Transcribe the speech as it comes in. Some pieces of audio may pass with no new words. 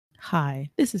Hi,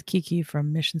 this is Kiki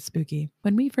from Mission Spooky.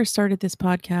 When we first started this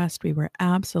podcast, we were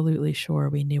absolutely sure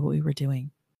we knew what we were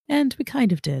doing. And we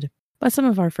kind of did. But some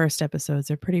of our first episodes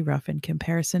are pretty rough in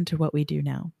comparison to what we do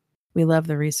now. We love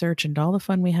the research and all the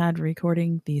fun we had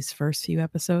recording these first few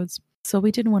episodes, so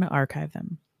we didn't want to archive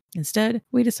them. Instead,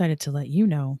 we decided to let you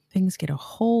know things get a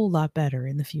whole lot better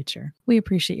in the future. We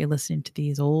appreciate you listening to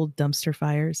these old dumpster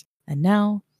fires. And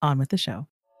now, on with the show.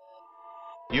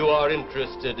 You are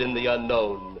interested in the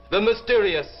unknown, the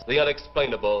mysterious, the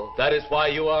unexplainable. That is why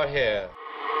you are here.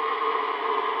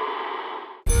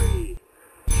 3,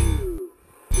 2,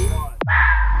 1.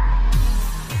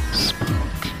 Spook.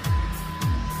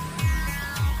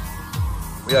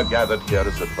 We are gathered here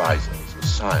as advisors,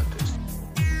 as scientists.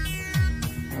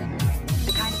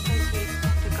 The kind of place we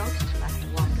expect a ghost to like to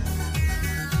wander around.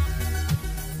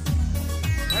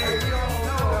 Hey, we all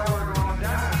know how we're gonna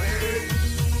die, baby.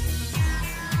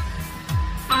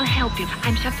 I'll help you.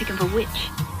 I'm something of a witch.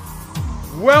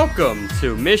 Welcome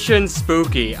to Mission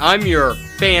Spooky. I'm your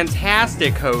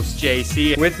fantastic host,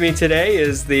 JC. With me today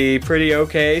is the pretty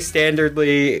okay,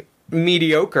 standardly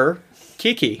mediocre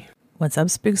Kiki. What's up,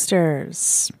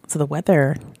 spooksters? So the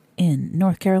weather in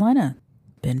North Carolina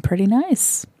been pretty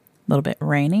nice. A little bit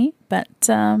rainy, but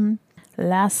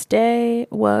last day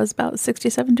was about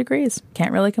 67 degrees.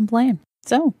 Can't really complain.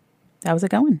 So, how's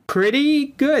it going? Pretty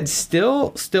good.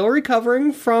 Still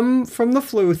recovering from the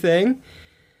flu thing.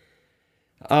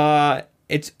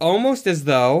 It's almost as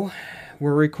though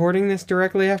we're recording this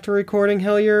directly after recording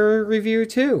Hellier Review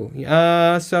 2.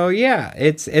 So yeah,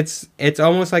 it's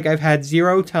almost like I've had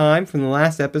zero time from the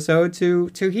last episode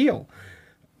to heal.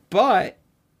 But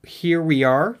here we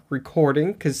are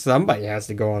recording because somebody has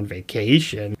to go on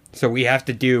vacation. So we have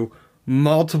to do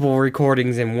multiple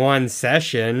recordings in one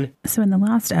session. So in the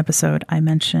last episode, I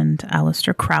mentioned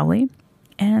Aleister Crowley,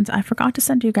 and I forgot to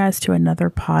send you guys to another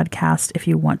podcast if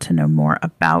you want to know more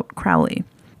about Crowley.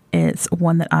 It's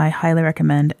one that I highly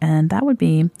recommend, and that would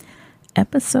be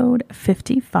episode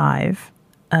 55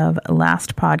 of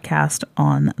Last Podcast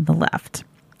on the Left,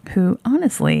 who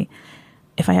honestly,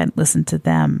 if I hadn't listened to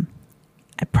them,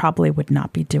 I probably would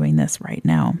not be doing this right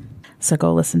now. So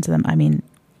go listen to them.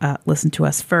 Listen to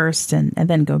us first and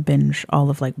then go binge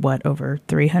all of over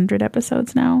 300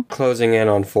 episodes now. Closing in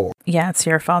on 4. Yeah, it's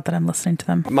your fault that I'm listening to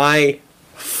them. My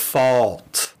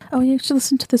fault. Oh, you should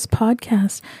listen to this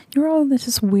podcast. You're all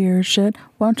this weird shit.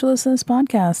 Why don't you listen to this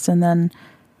podcast? And then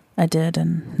I did,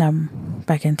 and now I'm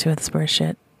back into this weird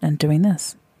shit and doing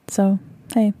this. So,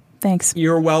 hey, thanks.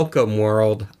 You're welcome,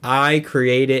 world. I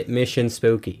created Mission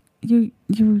Spooky. You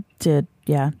did.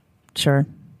 Yeah, sure.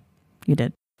 You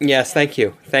did. Yes, thank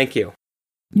you. Thank you.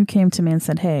 You came to me and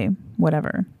said, hey,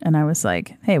 whatever. And I was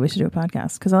like, hey, we should do a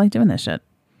podcast because I like doing this shit.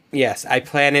 Yes, I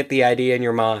planted the idea in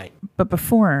your mind. But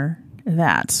before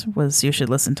that was you should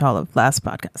listen to all of last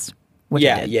podcast. Which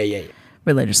I did Yeah.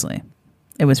 religiously.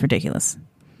 It was ridiculous.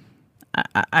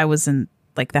 I was in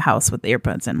the house with the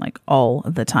earbuds in all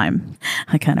the time.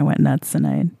 I kind of went nuts and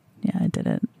I did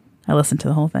it. I listened to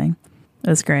the whole thing. It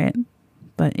was great.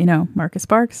 But Marcus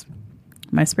Sparks,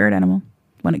 my spirit animal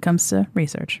when it comes to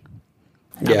research.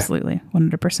 Yeah. Absolutely.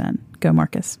 100%. Go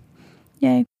Marcus.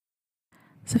 Yay.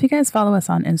 So if you guys follow us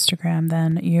on Instagram,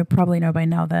 then you probably know by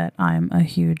now that I'm a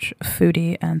huge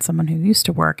foodie and someone who used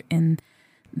to work in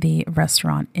the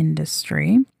restaurant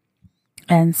industry.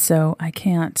 And so I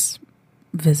can't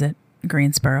visit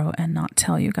Greensboro and not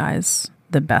tell you guys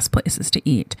the best places to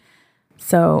eat.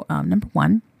 So number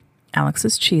 1,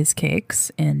 Alex's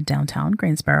Cheesecakes in downtown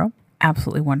Greensboro.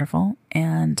 Absolutely wonderful.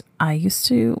 And I used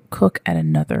to cook at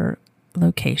another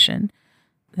location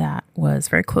that was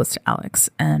very close to Alex.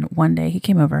 And one day he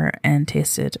came over and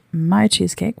tasted my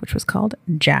cheesecake, which was called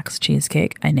Jack's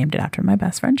Cheesecake. I named it after my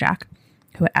best friend, Jack,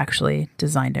 who actually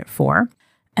designed it for.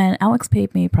 And Alex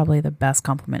paid me probably the best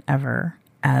compliment ever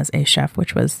as a chef,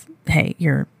 which was, hey,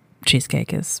 your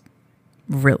cheesecake is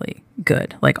really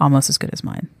good. Almost as good as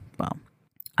mine. Well,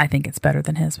 I think it's better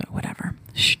than his, but whatever.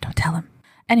 Shh, don't tell him.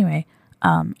 Anyway,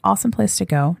 awesome place to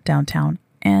go downtown.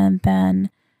 And then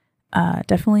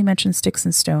definitely mention Sticks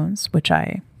and Stones, which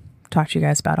I talked to you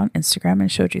guys about on Instagram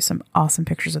and showed you some awesome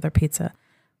pictures of their pizza.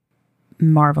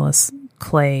 Marvelous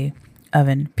clay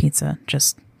oven pizza,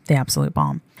 just the absolute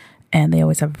bomb. And they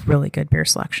always have really good beer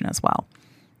selection as well.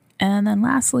 And then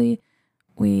lastly,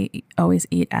 we always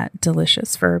eat at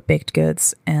Delicious for baked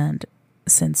goods. And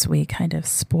since we kind of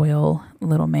spoil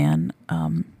little man,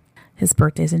 his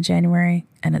birthday's in January,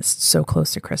 and it's so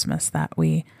close to Christmas that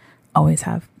we always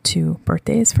have 2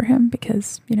 birthdays for him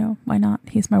because, why not?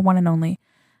 He's my one and only.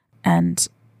 And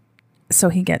so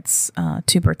he gets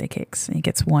 2 birthday cakes, and he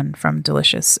gets one from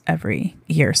Delicious every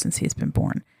year since he's been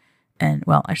born. And,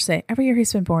 well, I should say, every year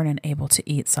he's been born and able to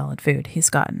eat solid food, he's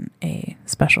gotten a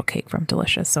special cake from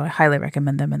Delicious. So I highly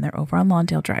recommend them, and they're over on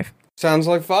Lawndale Drive. Sounds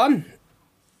like fun.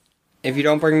 If you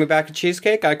don't bring me back a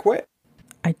cheesecake, I quit.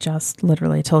 I just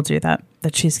literally told you that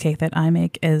the cheesecake that I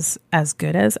make is as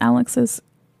good as Alex's,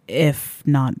 if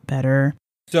not better.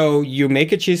 So you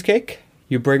make a cheesecake,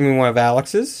 you bring me one of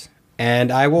Alex's,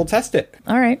 and I will test it.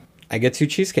 All right. I get 2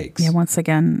 cheesecakes. Yeah, once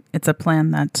again, it's a plan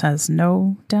that has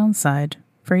no downside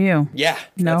for you. Yeah,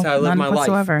 No, that's how I live none my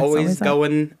whatsoever. life. It's Always always up.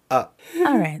 going up.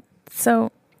 All right.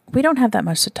 So we don't have that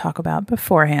much to talk about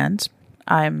beforehand.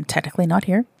 I'm technically not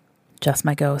here, just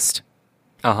my ghost.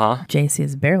 Uh-huh. JC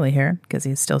is barely here because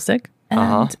he's still sick. And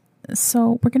Uh-huh.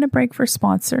 so we're going to break for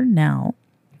sponsor now.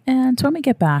 And when we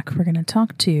get back, we're going to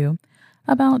talk to you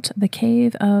about the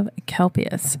Cave of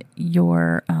Kelpius,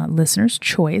 your listener's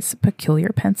choice Peculiar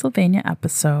Pennsylvania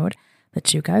episode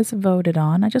that you guys voted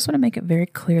on. I just want to make it very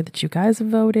clear that you guys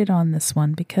voted on this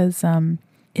one because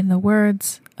in the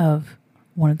words of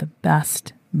one of the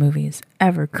best movies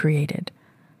ever created,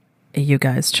 you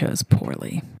guys chose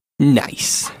poorly.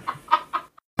 Nice.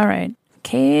 All right.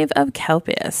 Cave of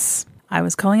Kelpius. I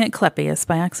was calling it Kelpius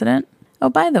by accident. Oh,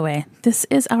 by the way, this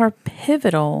is our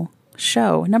pivotal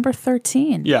show, number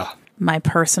 13. Yeah. My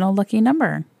personal lucky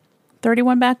number.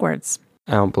 31 backwards.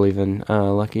 I don't believe in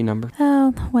lucky number.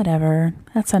 Oh, whatever.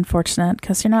 That's unfortunate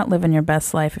because you're not living your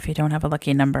best life if you don't have a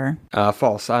lucky number.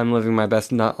 False. I'm living my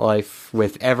best nut life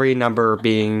with every number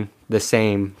being the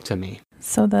same to me.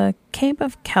 So the Cave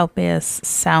of Kelpius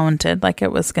sounded like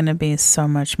it was going to be so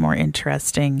much more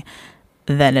interesting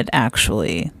than it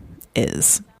actually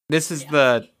is. This is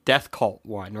the death cult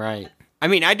one, right? I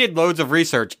mean, I did loads of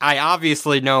research. I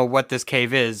obviously know what this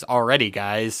cave is already,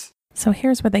 guys. So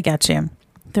here's where they get you.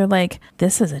 They're like,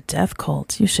 this is a death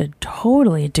cult. You should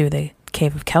totally do the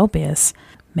Cave of Kelpius,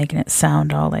 making it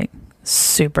sound all like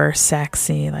super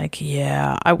sexy. Like,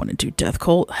 yeah, I want to do death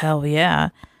cult. Hell yeah.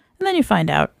 And then you find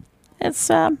out it's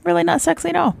really not sexy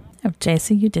at all. Oh,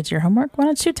 JC, you did your homework. Why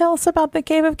don't you tell us about the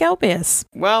Cave of Kelpius?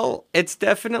 Well, it's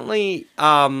definitely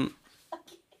a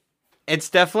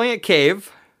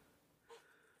cave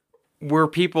where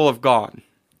people have gone.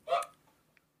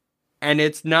 And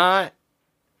it's not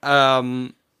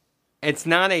a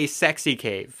sexy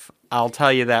cave. I'll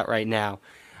tell you that right now.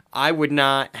 I would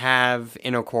not have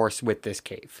intercourse with this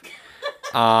cave.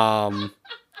 That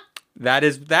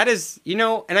is, you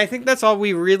know, and I think that's all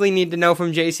we really need to know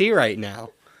from JC right now.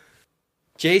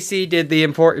 JC did the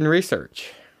important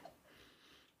research.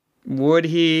 Would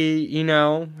he, you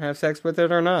know, have sex with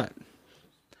it or not?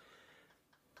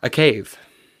 A cave.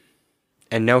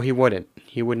 And no, he wouldn't.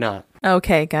 He would not.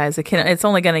 Okay, guys, it's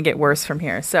only going to get worse from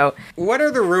here. So, what are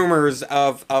the rumors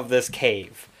of this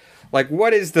cave? Like,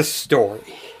 what is the story?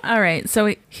 all right,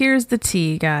 so here's the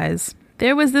tea, guys.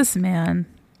 There was this man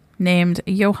named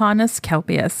Johannes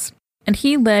Kelpius, and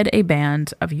he led a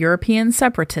band of European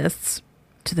separatists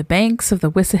to the banks of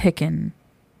the Wissahickon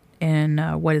in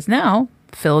what is now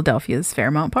Philadelphia's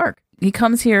Fairmount Park. He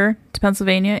comes here to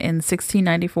Pennsylvania in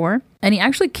 1694, and he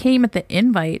actually came at the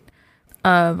invite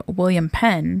of William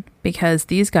Penn because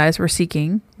these guys were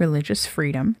seeking religious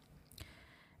freedom,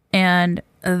 and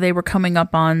they were coming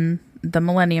up on the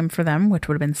millennium for them, which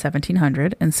would have been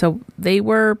 1700, and so they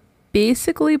were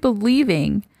basically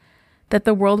believing that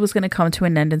the world was going to come to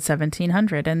an end in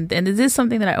 1700. And this is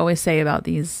something that I always say about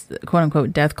these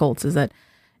quote-unquote death cults, is that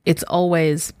it's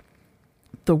always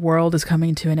the world is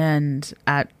coming to an end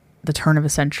at the turn of a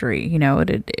century. You know,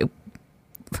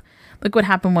 look what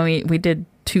happened when we did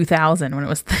 2000, when it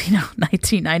was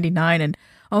 1999, and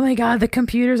oh my God, the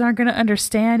computers aren't going to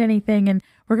understand anything, and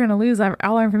we're going to lose all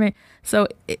our information. So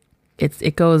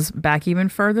it goes back even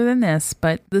further than this,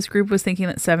 but this group was thinking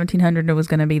that 1700 was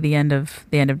going to be the end of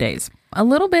days. A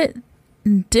little bit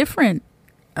different,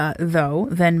 though,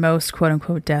 than most quote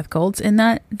unquote death cults, in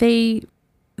that they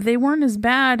weren't as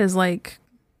bad as like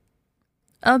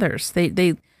others.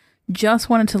 They just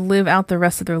wanted to live out the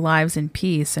rest of their lives in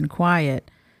peace and quiet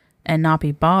and not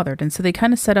be bothered. And so they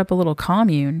kind of set up a little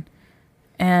commune,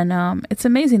 and it's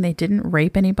amazing. They didn't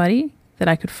rape anybody that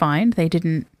I could find. They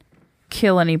didn't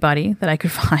kill anybody that I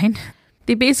could find.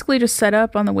 They basically just set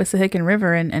up on the Wissahickon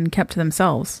River and kept to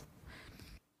themselves.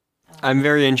 I'm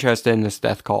very interested in this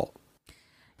death cult.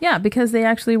 Yeah, because they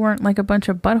actually weren't like a bunch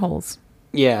of buttholes.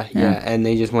 Yeah, and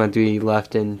they just want to be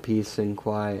left in peace and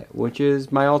quiet, which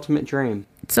is my ultimate dream.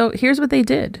 So here's what they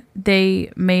did.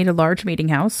 They made a large meeting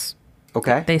house.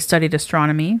 Okay. They studied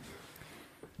astronomy.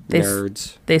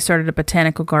 Nerds. They started a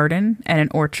botanical garden and an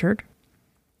orchard.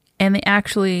 And they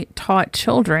actually taught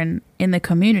children in the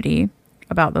community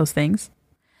about those things.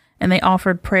 And they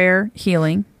offered prayer,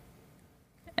 healing,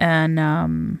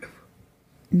 and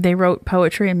they wrote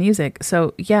poetry and music.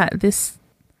 So yeah, this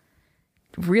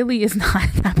really is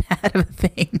not that bad of a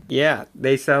thing. Yeah,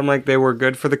 they sound like they were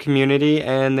good for the community,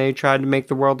 and they tried to make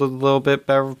the world a little bit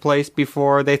better place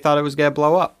before they thought it was going to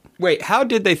blow up. Wait, how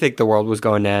did they think the world was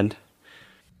going to end?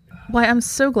 Why, I'm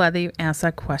so glad that you asked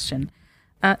that question.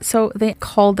 So they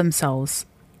called themselves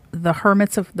the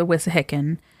Hermits of the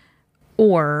Wissahickon,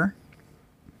 or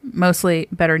mostly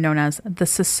better known as the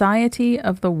Society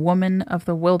of the Woman of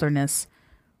the Wilderness,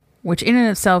 which in and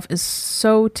of itself is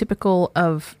so typical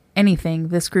of anything.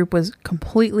 This group was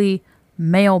completely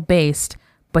male-based,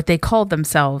 but they called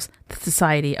themselves the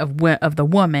Society of the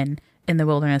Woman in the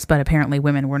Wilderness, but apparently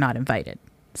women were not invited.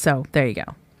 So there you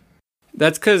go.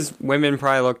 That's because women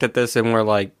probably looked at this and were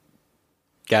like,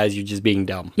 guys, you're just being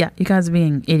dumb. Yeah, you guys are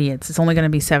being idiots. It's only going to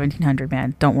be 1,700,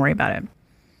 man. Don't worry about it.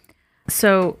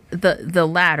 So the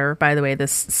latter, by the way,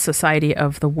 this Society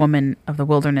of the Woman of the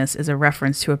Wilderness, is a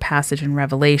reference to a passage in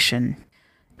Revelation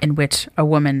in which a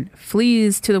woman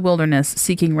flees to the wilderness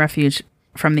seeking refuge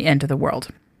from the end of the world.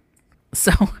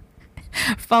 So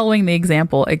following the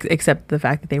example, except the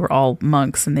fact that they were all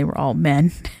monks and they were all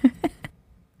men,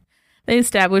 they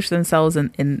established themselves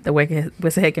in the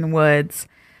Wissahickon Woods.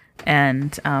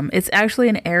 And it's actually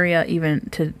an area, even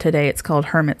to today, it's called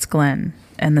Hermit's Glen.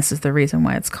 And this is the reason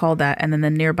why it's called that. And then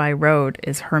the nearby road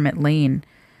is Hermit Lane.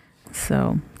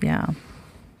 So, yeah.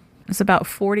 There's about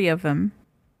 40 of them,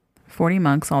 40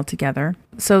 monks altogether.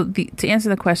 So to answer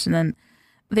the question, then,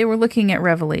 they were looking at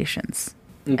Revelations.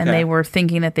 Okay. And they were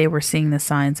thinking that they were seeing the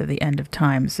signs of the end of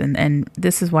times. And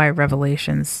this is why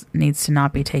Revelations needs to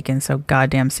not be taken so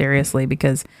goddamn seriously,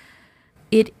 because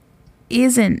it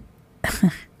isn't...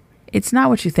 It's not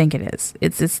what you think it is.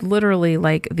 It's literally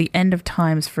like the end of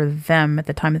times for them at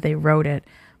the time that they wrote it,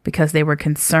 because they were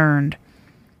concerned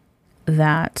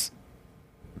that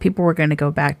people were going to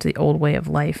go back to the old way of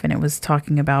life. And it was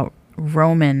talking about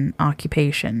Roman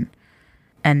occupation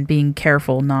and being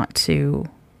careful not to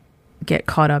get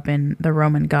caught up in the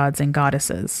Roman gods and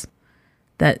goddesses,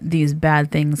 that these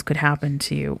bad things could happen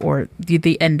to you, or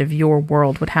the end of your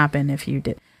world would happen if you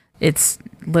did. It's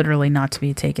literally not to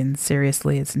be taken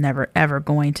seriously. It's never, ever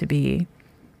going to be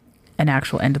an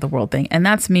actual end of the world thing. And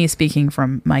that's me speaking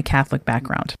from my Catholic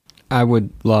background. I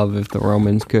would love if the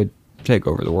Romans could take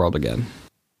over the world again.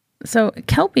 So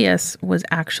Kelpius was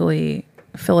actually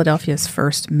Philadelphia's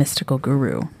first mystical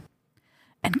guru.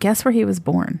 And guess where he was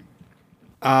born?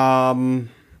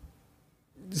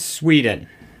 Sweden.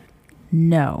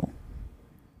 No.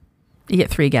 You get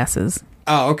 3 guesses.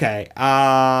 Oh, okay.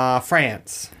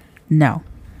 France. No.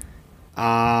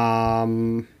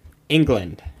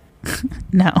 England.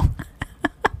 No.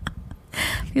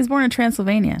 He was born in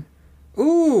Transylvania.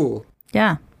 Ooh.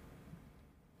 Yeah.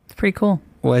 It's pretty cool.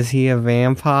 Was he a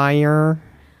vampire?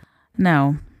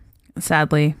 No.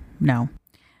 Sadly, no.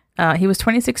 He was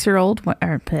 26 years old.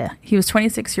 He was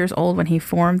 26 years old when he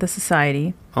formed the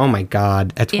society. Oh my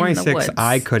God! At 26,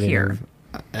 I couldn't here.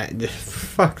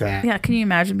 Fuck that. Yeah, can you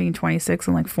imagine being 26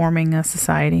 and like forming a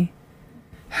society?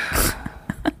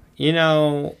 You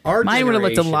know, mine would have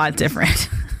looked a lot different.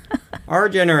 Our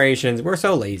generations, we're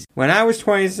so lazy. When I was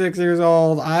 26 years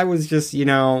old, I was just,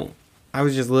 I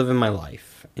was just living my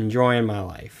life, enjoying my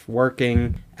life,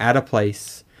 working at a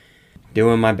place,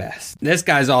 doing my best. This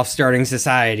guy's off starting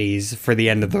societies for the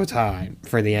end of the time,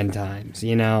 for the end times,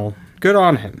 Good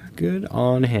on him. Good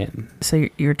on him. So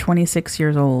you're 26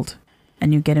 years old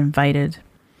and you get invited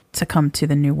to come to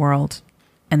the New World,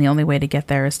 and the only way to get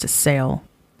there is to sail.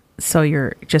 So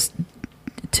you're just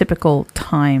typical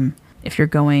time, if you're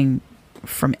going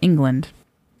from England,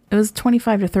 it was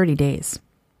 25 to 30 days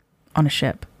on a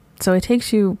ship. So it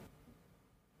takes you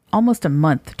almost a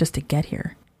month just to get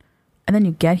here. And then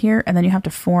you get here, and then you have to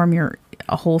form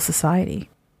a whole society,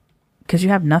 because you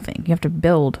have nothing. You have to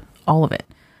build all of it.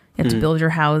 You have to build your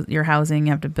housing.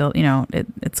 You have to build,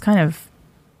 it's kind of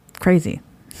crazy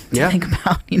to think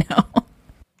about,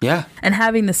 Yeah. And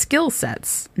having the skill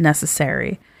sets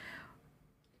necessary.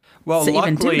 Well, to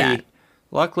even do that.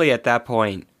 Luckily at that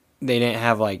point, they didn't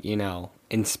have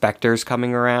inspectors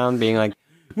coming around being like,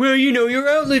 well, your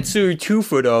outlets are 2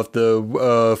 foot off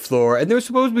the floor, and they're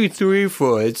supposed to be 3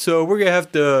 foot, so we're going to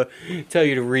have to tell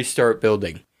you to restart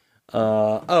building.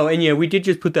 We did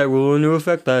just put that rule into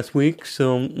effect last week,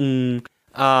 so,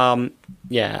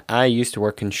 yeah, I used to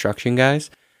work construction, guys,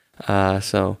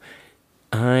 so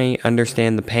I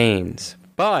understand the pains,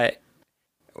 but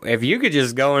if you could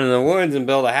just go into the woods and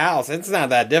build a house, it's not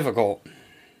that difficult.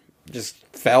 Just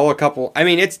fell a couple,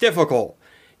 it's difficult.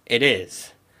 It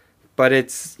is. But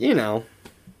it's, you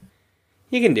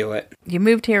can do it. You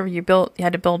moved here, you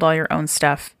had to build all your own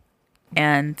stuff.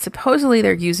 And supposedly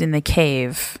they're using the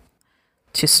cave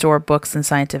to store books and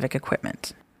scientific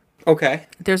equipment. Okay.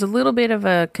 There's a little bit of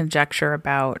a conjecture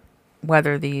about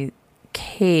whether the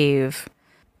cave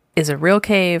is a real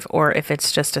cave or if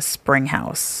it's just a spring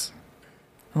house.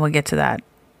 We'll get to that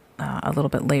a little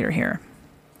bit later here,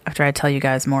 after I tell you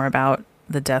guys more about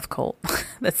the death cult.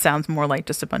 That sounds more like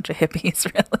just a bunch of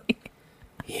hippies, really.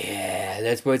 Yeah,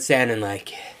 that's what it's sounding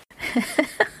like.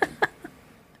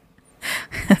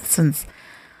 Since,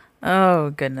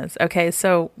 oh goodness. Okay,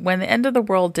 so when the end of the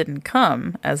world didn't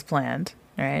come as planned,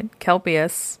 right?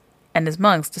 Kelpius and his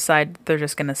monks decide they're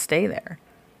just going to stay there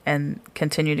and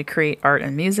continue to create art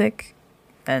and music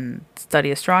and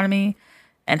study astronomy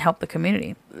and help the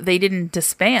community. They didn't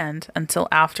disband until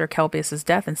after Kelpius's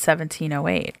death in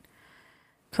 1708.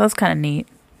 So that's kind of neat,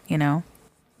 you know.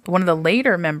 One of the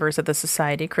later members of the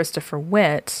society, Christopher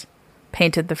Witt,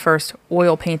 painted the first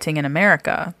oil painting in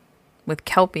America with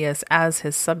Kelpius as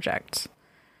his subject.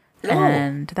 Oh.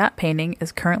 And that painting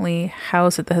is currently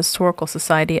housed at the Historical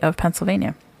Society of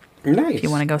Pennsylvania. Nice. If you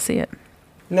want to go see it.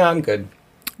 No, I'm good.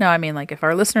 No, I mean, like, if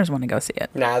our listeners want to go see it.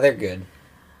 Nah, they're good.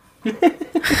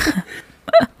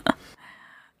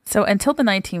 So until the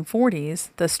 1940s,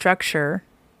 the structure,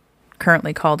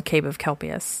 currently called Cave of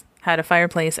Kelpius, had a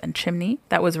fireplace and chimney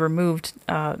that was removed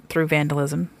through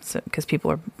vandalism, because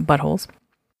people are buttholes.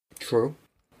 True.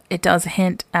 It does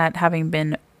hint at having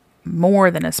been more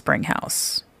than a spring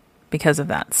house because of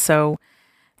that. So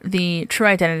the true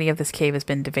identity of this cave has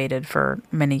been debated for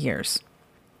many years.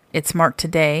 It's marked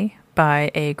today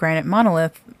by a granite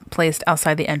monolith placed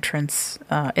outside the entrance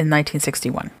in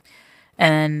 1961.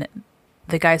 And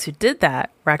the guys who did that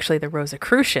were actually the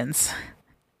Rosicrucians,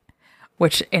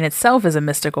 which in itself is a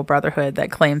mystical brotherhood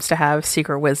that claims to have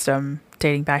secret wisdom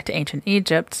dating back to ancient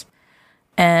Egypt.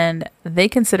 And they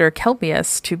consider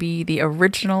Kelpius to be the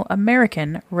original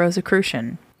American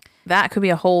Rosicrucian. That could be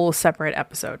a whole separate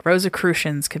episode.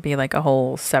 Rosicrucians could be like a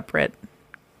whole separate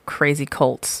crazy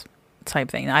cult type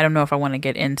thing. I don't know if I want to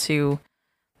get into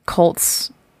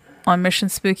cults on Mission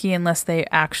Spooky unless they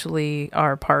actually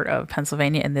are part of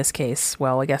Pennsylvania in this case.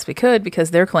 Well, I guess we could,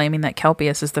 because they're claiming that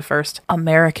Kelpius is the first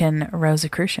American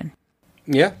Rosicrucian.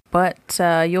 Yeah. But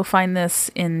you'll find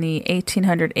this in the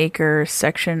 1,800-acre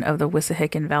section of the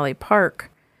Wissahickon Valley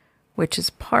Park, which is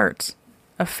part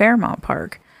of Fairmount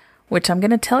Park, which I'm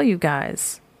going to tell you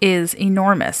guys is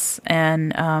enormous.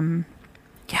 And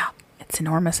yeah, it's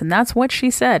enormous. And that's what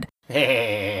she said.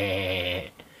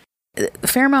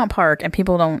 Fairmount Park, and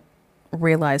people don't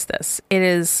realize this, it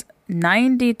is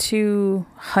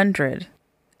 9,200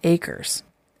 acres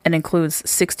and includes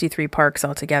 63 parks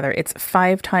altogether. It's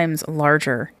 5 times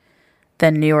larger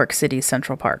than New York City's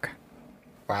Central Park.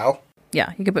 Wow.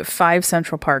 Yeah, you could put 5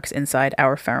 Central Parks inside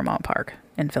our Fairmount Park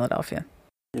in Philadelphia.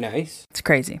 Nice. It's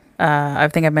crazy. I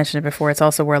think I've mentioned it before. It's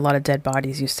also where a lot of dead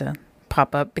bodies used to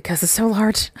pop up because it's so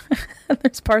large.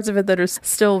 There's parts of it that are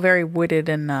still very wooded,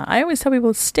 and I always tell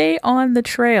people, stay on the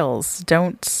trails.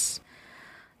 Don't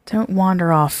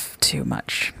wander off too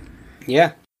much.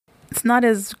 Yeah. It's not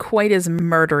quite as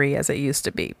murdery as it used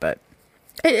to be, but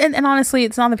and honestly,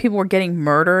 it's not that people were getting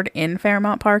murdered in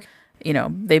Fairmount Park. You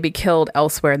know, they'd be killed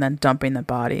elsewhere and then dumping the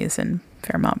bodies in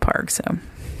Fairmount Park. So,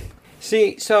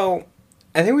 see, so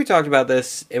I think we talked about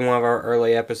this in one of our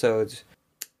early episodes.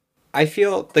 I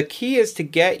feel the key is to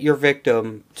get your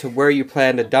victim to where you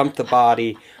plan to dump the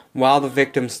body while the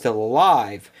victim's still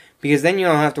alive, because then you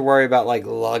don't have to worry about like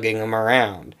lugging them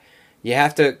around. You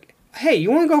have to, hey, you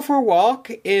want to go for a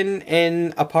walk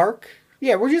in a park?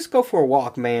 Yeah, we'll just go for a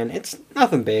walk, man. It's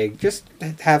nothing big. Just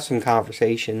have some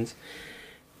conversations.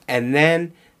 And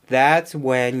then that's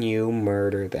when you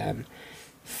murder them.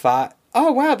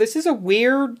 Oh, wow, this is a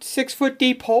weird 6-foot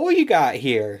deep hole you got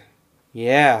here.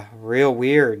 Yeah, real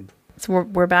weird. So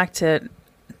we're back to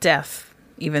death,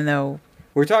 even though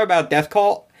we're talking about death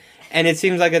cult, and it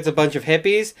seems like it's a bunch of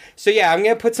hippies. So yeah, I'm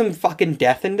gonna put some fucking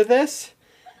death into this.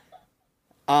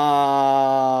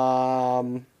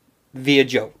 Via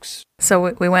jokes.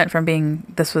 So we went from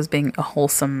being a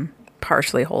wholesome,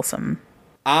 partially wholesome.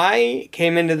 I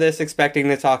came into this expecting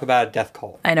to talk about a death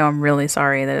cult. I know, I'm really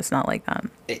sorry that it's not like that.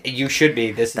 You should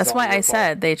be. That's why I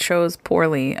said they chose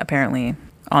poorly, apparently,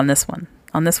 on this one.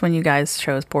 On this one, you guys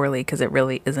chose poorly because it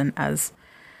really isn't as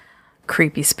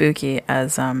creepy, spooky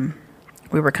as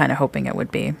we were kind of hoping it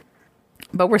would be.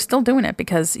 But we're still doing it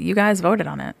because you guys voted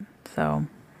on it. So,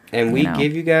 and we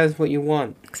give you guys what you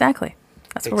want. Exactly.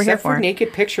 That's what we're here for. Except for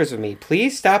naked pictures of me.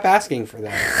 Please stop asking for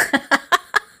that.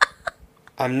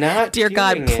 I'm not. Dear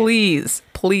God, please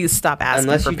stop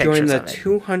asking for pictures of it. Unless you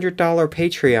join the $200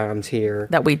 Patreon tier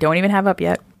that we don't even have up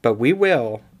yet. But we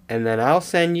will. and then I'll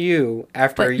send you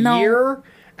after But no.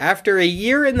 a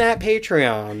year in that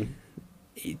Patreon.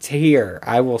 It's here.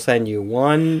 I will send you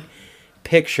one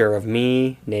picture of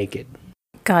me naked.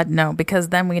 God, no, because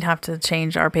then we'd have to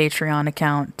change our Patreon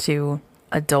account to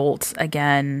adults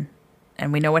again.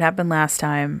 And we know what happened last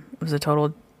time. It was a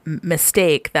total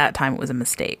mistake. That time it was a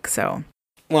mistake. So,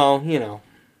 Well, you know,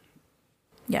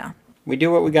 yeah. we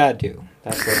do what we gotta do.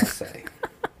 That's what I'll say.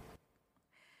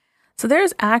 So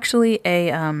there's actually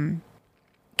a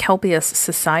Kelpius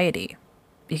society.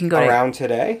 You can go Around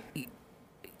today?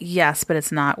 Yes, but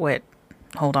it's not what...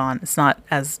 Hold on. It's not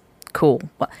as cool.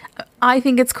 Well, I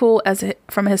think it's cool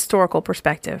from a historical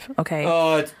perspective. Okay.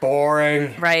 Oh, it's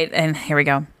boring. Right. And here we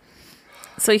go.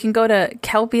 So you can go to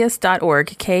kelpius.org,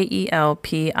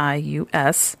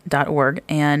 KELPIUS.org,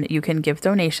 and you can give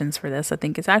donations for this. I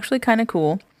think it's actually kind of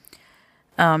cool.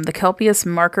 The Kelpius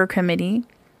Marker Committee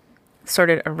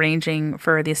started arranging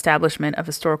for the establishment of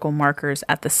historical markers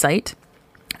at the site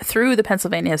through the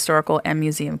Pennsylvania Historical and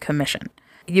Museum Commission.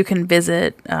 You can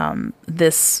visit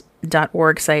this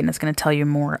 .org site, and it's going to tell you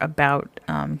more about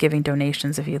giving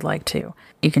donations if you'd like to.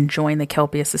 You can join the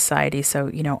Kelpius Society, so,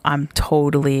 you know, I'm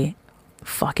totally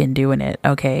fucking doing it,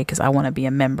 okay, because I want to be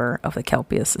a member of the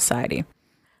Kelpius Society.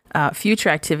 Future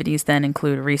activities then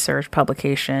include research,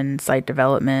 publication, site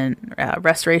development,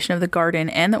 restoration of the garden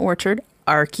and the orchard,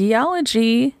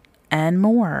 archaeology, and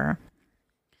more.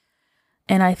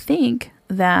 And I think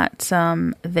that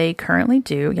they currently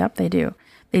do,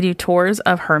 they do tours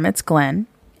of Hermit's Glen,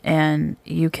 and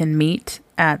you can meet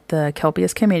at the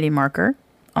Kelpius Community Marker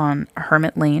on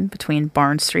Hermit Lane between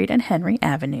Barnes Street and Henry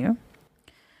Avenue.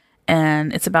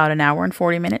 And it's about an hour and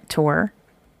 40-minute tour.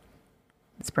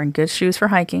 Let's bring good shoes for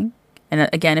hiking. And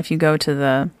again, if you go to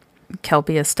the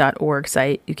kelpius.org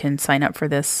site, you can sign up for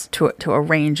this to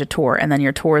arrange a tour. And then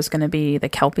your tour is going to be the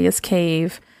Kelpius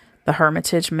Cave, the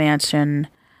Hermitage Mansion,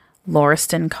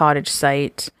 Lauriston Cottage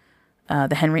site,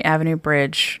 the Henry Avenue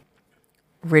Bridge,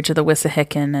 Ridge of the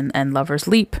Wissahickon, and Lover's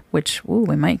Leap, which,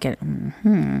 we might get...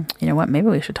 You know what? Maybe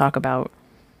we should talk about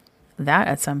that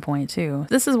at some point, too.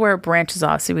 This is where it branches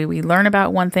off. See, we learn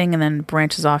about one thing and then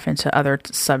branches off into other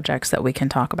subjects that we can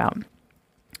talk about.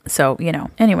 So, you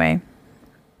know, anyway.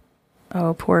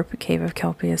 Oh, poor Cave of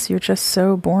Kelpius. You're just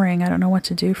so boring. I don't know what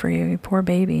to do for you. You poor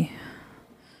baby.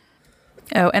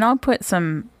 Oh, and I'll put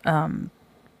some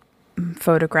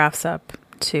photographs up,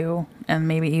 too, and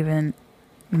maybe even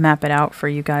map it out for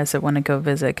you guys that want to go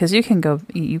visit, because you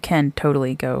can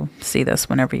totally go see this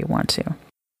whenever you want to.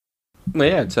 Well,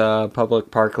 yeah, it's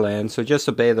public parkland, so just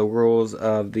obey the rules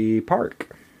of the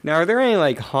park. Now, are there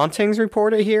any, hauntings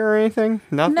reported here or anything?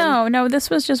 Nothing? No, this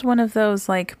was just one of those,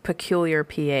 peculiar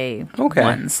PA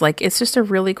ones. It's just a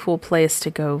really cool place to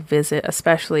go visit,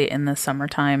 especially in the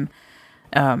summertime,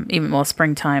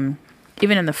 springtime,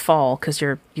 even in the fall, because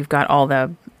you've got all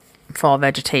the fall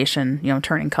vegetation,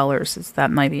 turning colors.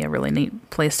 That might be a really neat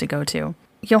place to go to.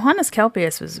 Johannes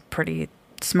Kelpius was a pretty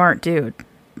smart dude.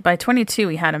 By 22,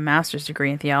 he had a master's degree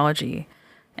in theology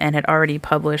and had already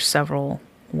published several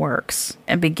works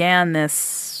and began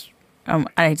this,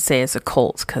 I'd say it's a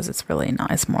cult because it's really not.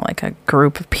 It's more like a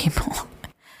group of people.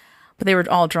 But they were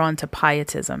all drawn to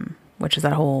pietism, which is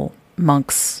that whole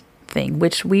monks thing,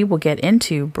 which we will get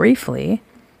into briefly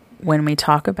when we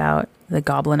talk about the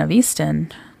Goblin of Easton,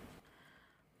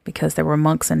 because there were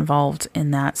monks involved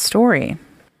in that story.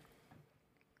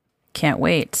 Can't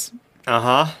wait.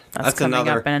 That's coming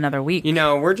up in another week.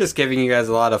 We're just giving you guys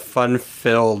a lot of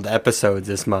fun-filled episodes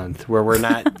this month where we're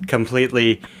not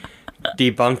completely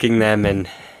debunking them and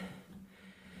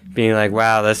being like,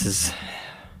 wow, this is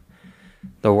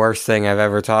the worst thing I've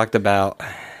ever talked about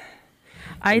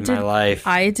in my life.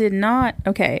 I did not,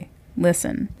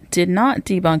 did not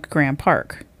debunk Grand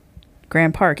Park.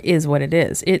 Grand Park is what it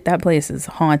is. That place is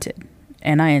haunted,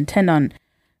 and I intend on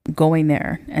going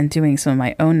there and doing some of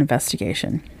my own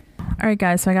investigation. All right,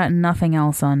 guys, so I got nothing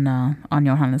else on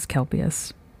Johannes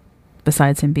Kelpius,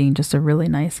 besides him being just a really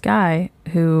nice guy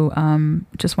who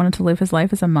just wanted to live his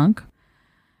life as a monk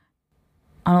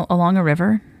along a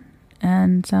river.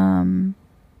 And,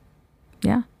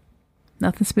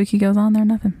 nothing spooky goes on there,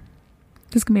 nothing.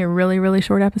 This is going to be a really, really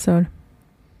short episode.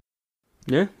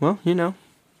 Yeah, well,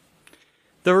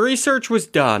 the research was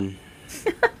done.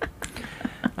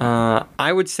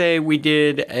 I would say we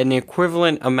did an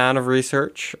equivalent amount of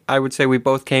research. I would say we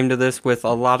both came to this with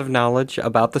a lot of knowledge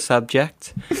about the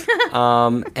subject.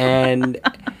 And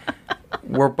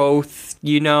we're both,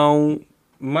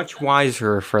 much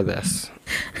wiser for this.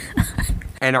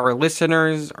 And our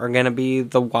listeners are going to be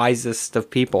the wisest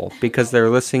of people because they're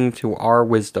listening to our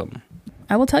wisdom.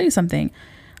 I will tell you something.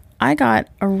 I got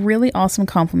a really awesome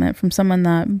compliment from someone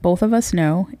that both of us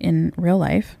know in real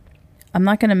life. I'm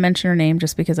not going to mention her name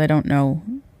just because I don't know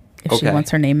if she wants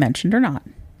her name mentioned or not.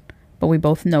 But we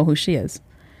both know who she is.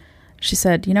 She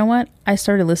said, you know what? I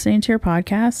started listening to your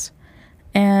podcast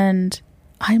and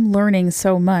I'm learning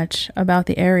so much about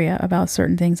the area, about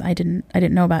certain things I didn't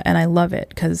know about. And I love it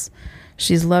because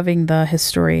she's loving the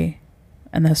history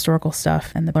and the historical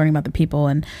stuff and the learning about the people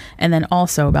and then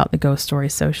also about the ghost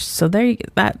stories. So there,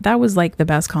 that was like the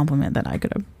best compliment that I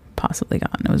could have possibly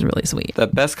gotten. It was really sweet. The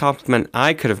best compliment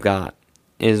I could have got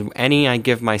is any I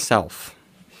give myself.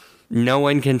 No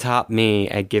one can top me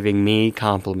at giving me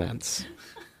compliments.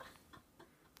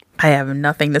 I have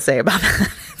nothing to say about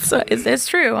that. So it's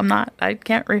true. I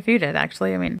can't refute it,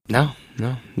 actually. I mean, no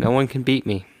one can beat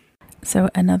me. So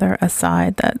another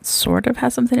aside that sort of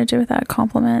has something to do with that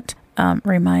compliment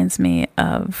reminds me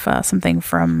of something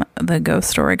from the Ghost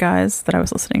Story guys that I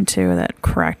was listening to that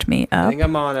cracked me up. I think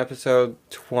I'm on episode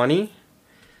 20.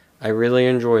 I really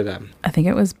enjoy them. I think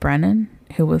it was Brennan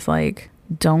who was like,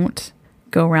 don't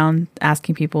go around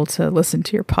asking people to listen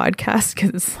to your podcast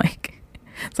because it's like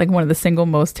one of the single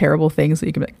most terrible things that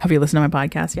you can be like, have you listened to my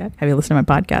podcast yet? Have you listened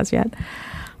to my podcast yet?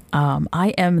 I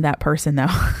am that person though.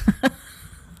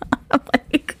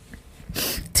 Like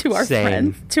to our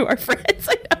friends,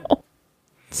 I know.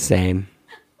 Same.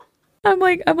 I'm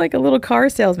like a little car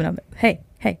salesman. I'm like,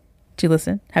 hey, did you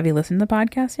listen? Have you listened to the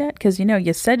podcast yet? Because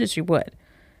you said that you would.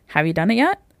 Have you done it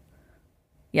yet?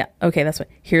 Yeah. Okay, that's what.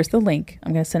 Here's the link.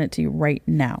 I'm going to send it to you right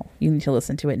now. You need to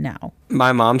listen to it now.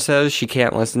 My mom says she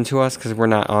can't listen to us because we're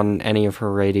not on any of her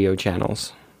radio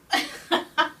channels.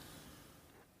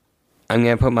 I'm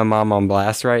going to put my mom on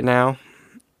blast right now.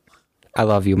 I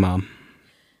love you, Mom.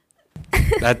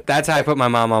 That's how I put my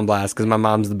mom on blast because my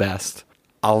mom's the best.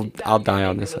 I'll die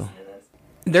on this hill.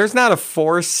 There's not a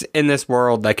force in this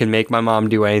world that can make my mom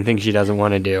do anything she doesn't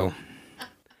want to do.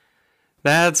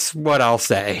 That's what I'll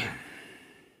say.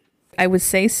 I would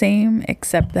say same,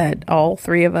 except that all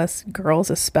three of us, girls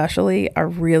especially, are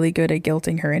really good at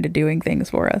guilting her into doing things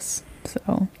for us.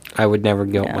 So I would never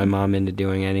guilt my mom into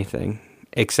doing anything,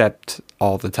 except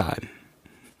all the time.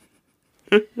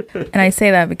 And I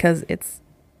say that because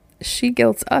she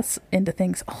guilts us into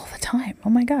things all the time. Oh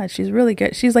my God, she's really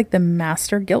good. She's like the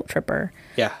master guilt tripper.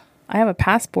 Yeah. I have a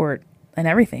passport and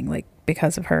everything, like,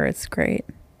 because of her. It's great.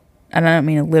 And I don't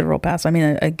mean a literal passport. I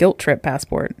mean a guilt trip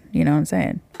passport. You know what I'm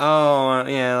saying? Oh,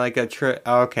 yeah, like a trip.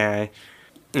 Okay.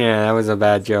 Yeah, that was a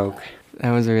bad joke.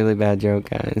 That was a really bad joke,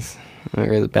 guys.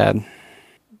 Really bad.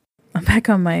 I'm back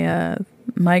on my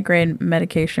migraine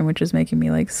medication, which is making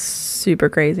me like super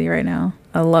crazy right now.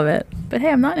 I love it. But hey,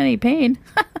 I'm not in any pain.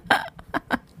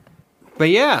 But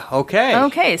yeah, okay.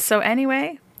 Okay, so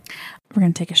anyway, we're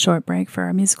going to take a short break for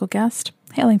our musical guest.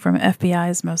 Hailing from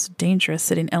FBI's most dangerous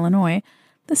city in Illinois,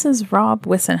 this is Rob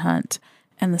Wissenhunt,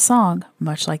 and the song,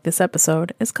 much like this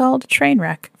episode, is called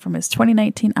Trainwreck from his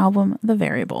 2019 album, The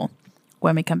Variable.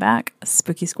 When we come back,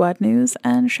 Spooky Squad news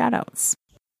and shoutouts.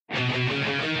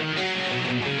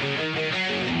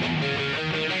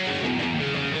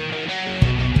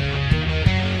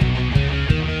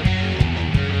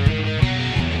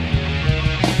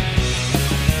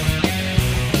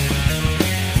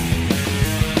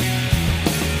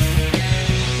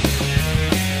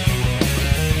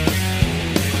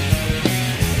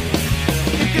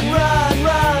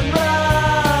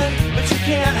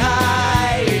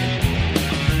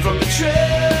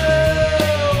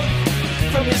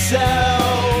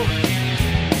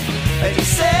 And you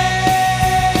say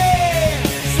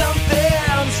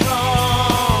something's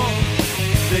wrong,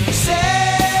 then you say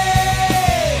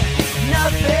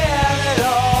nothing at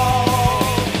all.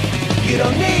 You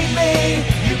don't need me,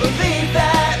 you believe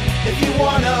that if you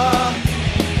wanna.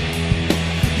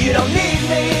 You don't need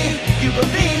me, you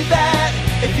believe that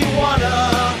if you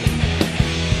wanna.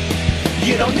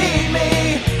 You don't need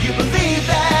me, you believe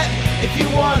that if you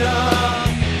wanna.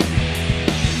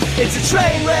 It's a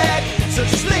train wreck, so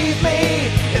just leave me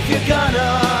if you're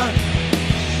gonna.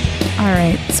 All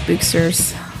right,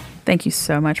 Spooksters, thank you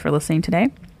so much for listening today.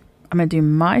 I'm going to do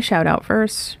my shout out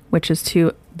first, which is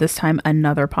to, this time,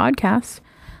 another podcast.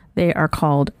 They are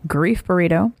called Grief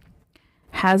Burrito.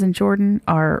 Haz and Jordan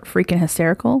are freaking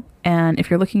hysterical. And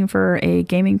if you're looking for a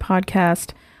gaming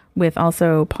podcast with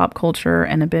also pop culture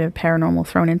and a bit of paranormal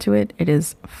thrown into it, it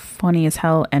is funny as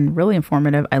hell and really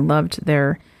informative. I loved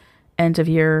their end of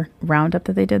year roundup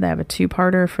that they did. They have a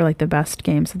 2-parter for like the best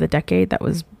games of the decade. That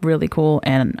was really cool.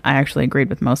 And I actually agreed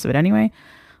with most of it anyway.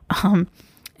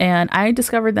 And I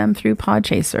discovered them through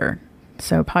Podchaser.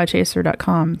 So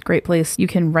podchaser.com, great place. You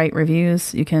can write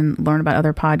reviews. You can learn about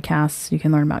other podcasts. You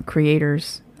can learn about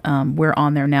creators. We're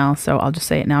on there now, so I'll just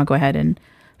say it now. Go ahead and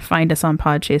find us on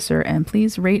Podchaser, and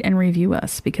please rate and review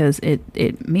us, because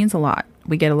it means a lot.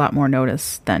 We get a lot more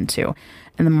notice then too.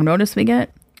 And the more notice we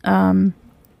get, the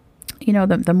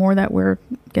more that we're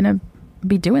going to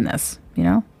be doing this,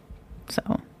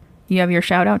 So, you have your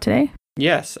shout out today?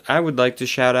 Yes, I would like to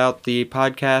shout out the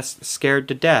podcast Scared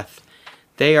to Death.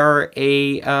 They are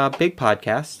a big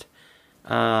podcast,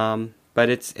 but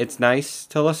it's nice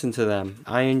to listen to them.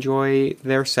 I enjoy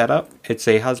their setup. It's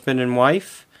a husband and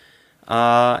wife,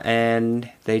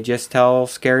 and they just tell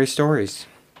scary stories.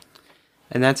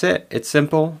 And that's it. It's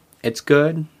simple, it's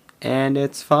good, and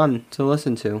it's fun to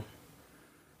listen to.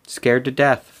 Scared to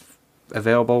Death.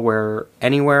 Available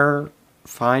anywhere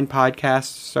fine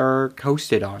podcasts are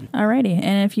hosted on. Alrighty,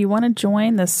 and if you want to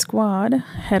join the squad,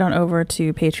 head on over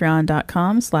to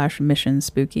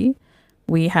patreon.com/missionspooky.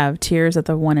 We have tiers at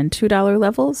the $1 and $2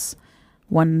 levels.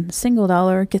 $1 single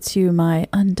dollar gets you my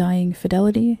undying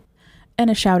fidelity and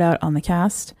a shout out on the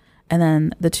cast. And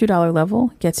then the $2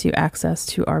 level gets you access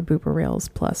to our Booper Rails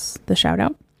plus the shout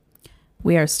out.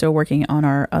 We are still working on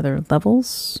our other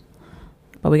levels,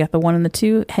 but we got the 1 and the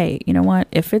 2. Hey, you know what?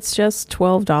 If it's just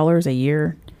 $12 a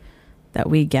year that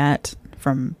we get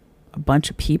from a bunch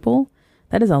of people,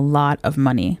 that is a lot of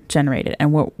money generated.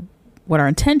 And what our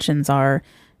intentions are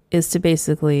is to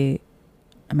basically,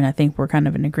 I think we're kind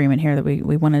of in agreement here that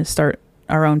we want to start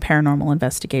our own paranormal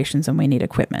investigations, and we need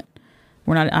equipment.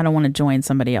 I don't want to join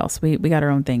somebody else. We got our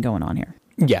own thing going on here.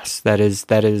 Yes, that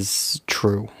is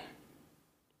true.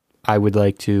 I would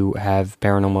like to have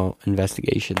paranormal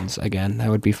investigations again. That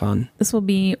would be fun. This will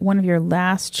be one of your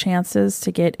last chances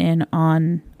to get in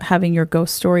on having your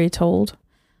ghost story told.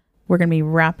 We're going to be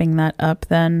wrapping that up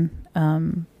then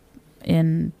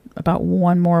in about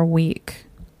one more week.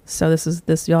 So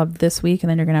you'll have this week, and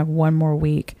then you're going to have one more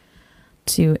week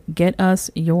to get us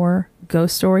your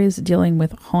ghost stories dealing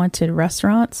with haunted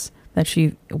restaurants that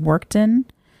you've worked in,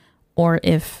 or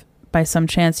if by some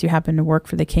chance you happen to work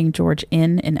for the King George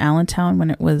Inn in Allentown when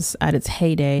it was at its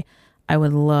heyday. I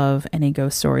would love any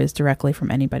ghost stories directly from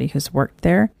anybody who's worked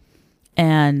there.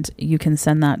 And you can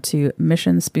send that to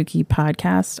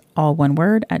missionspookypodcast, all one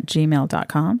word,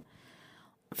 @gmail.com.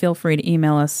 Feel free to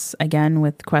email us again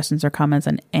with questions or comments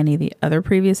on any of the other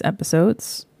previous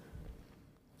episodes.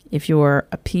 If you're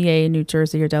a PA, New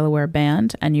Jersey, or Delaware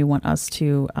band and you want us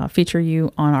to feature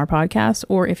you on our podcast,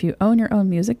 or if you own your own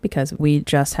music, because we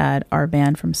just had our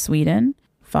band from Sweden,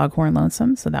 Foghorn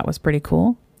Lonesome, so that was pretty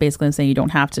cool. Basically, I'm saying you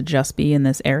don't have to just be in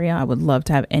this area. I would love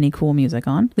to have any cool music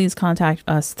on. Please contact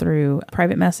us through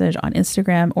private message on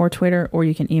Instagram or Twitter, or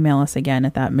you can email us again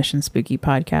at that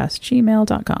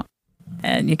missionspookypodcast@gmail.com.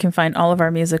 And you can find all of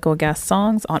our musical guest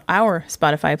songs on our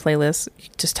Spotify playlist.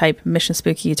 Just type Mission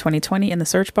Spooky 2020 in the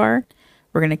search bar.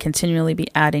 We're going to continually be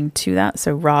adding to that,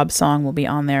 so Rob's song will be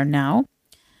on there now.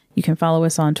 You can follow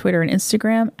us on Twitter and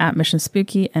Instagram at Mission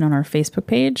Spooky, and on our Facebook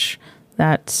page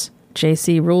that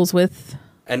JC rules with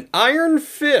an iron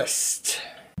fist.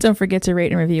 Don't forget to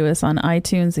rate and review us on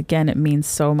iTunes. Again, it means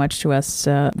so much to us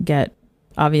to get,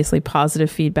 obviously, positive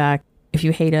feedback. If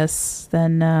you hate us,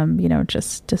 then,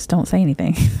 just don't say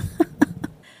anything.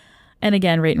 And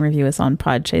again, rate and review us on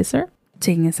Podchaser.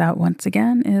 Taking us out once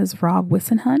again is Rob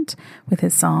Wissenhunt with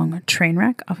his song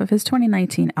Trainwreck off of his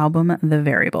 2019 album, The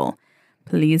Variable.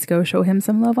 Please go show him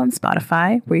some love on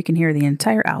Spotify, where you can hear the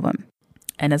entire album.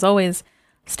 And as always,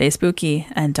 stay spooky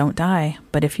and don't die.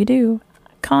 But if you do,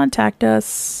 contact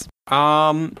us.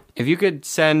 If you could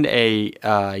send a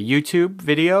YouTube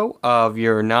video of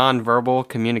your nonverbal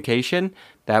communication,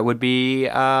 that would be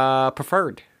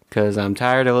preferred, because I'm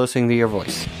tired of listening to your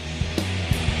voice.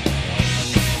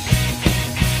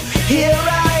 Here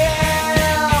I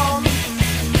am.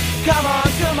 Come on,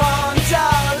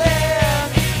 darling.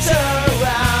 Turn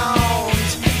around.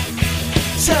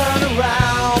 Turn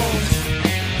around.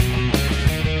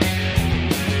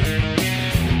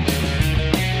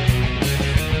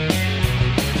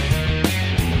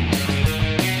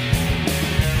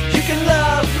 You can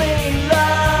love me,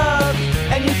 love,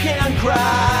 and you can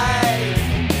cry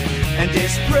and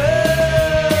disprove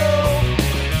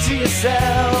to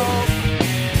yourself.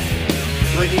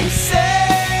 When you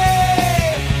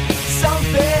say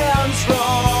something's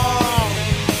wrong,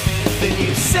 then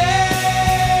you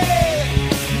say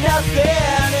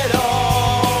nothing at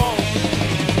all.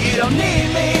 You don't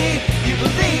need me, you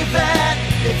believe that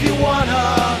if you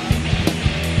wanna.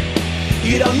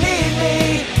 You don't need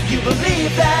me, you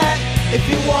believe that if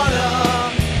you wanna.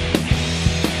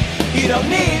 You don't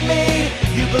need me,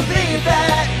 you believe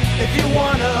that if you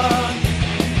wanna.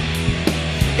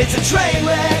 It's a train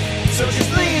wreck, so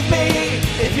just leave me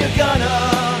if you're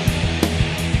gonna.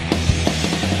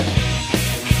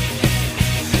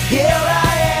 here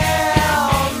I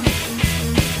am.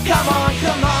 Come on,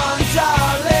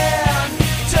 darling,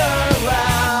 turn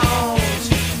around.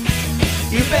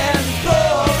 You've been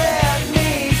pulling me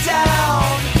down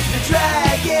and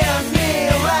dragging me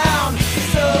around for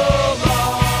so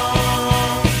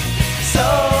long, so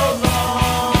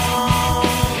long.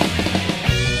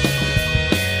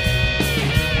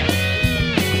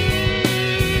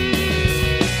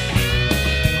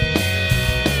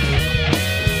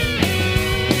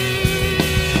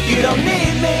 You don't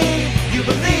need me, you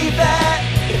believe that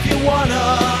if you wanna.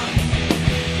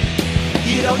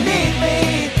 You don't need me,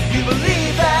 you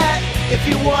believe that if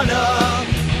you wanna.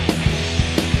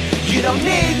 You don't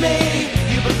need me,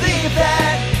 you believe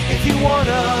that if you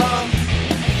wanna.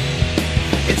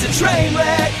 It's a train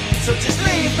wreck, so just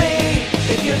leave me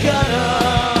if you're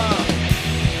gonna.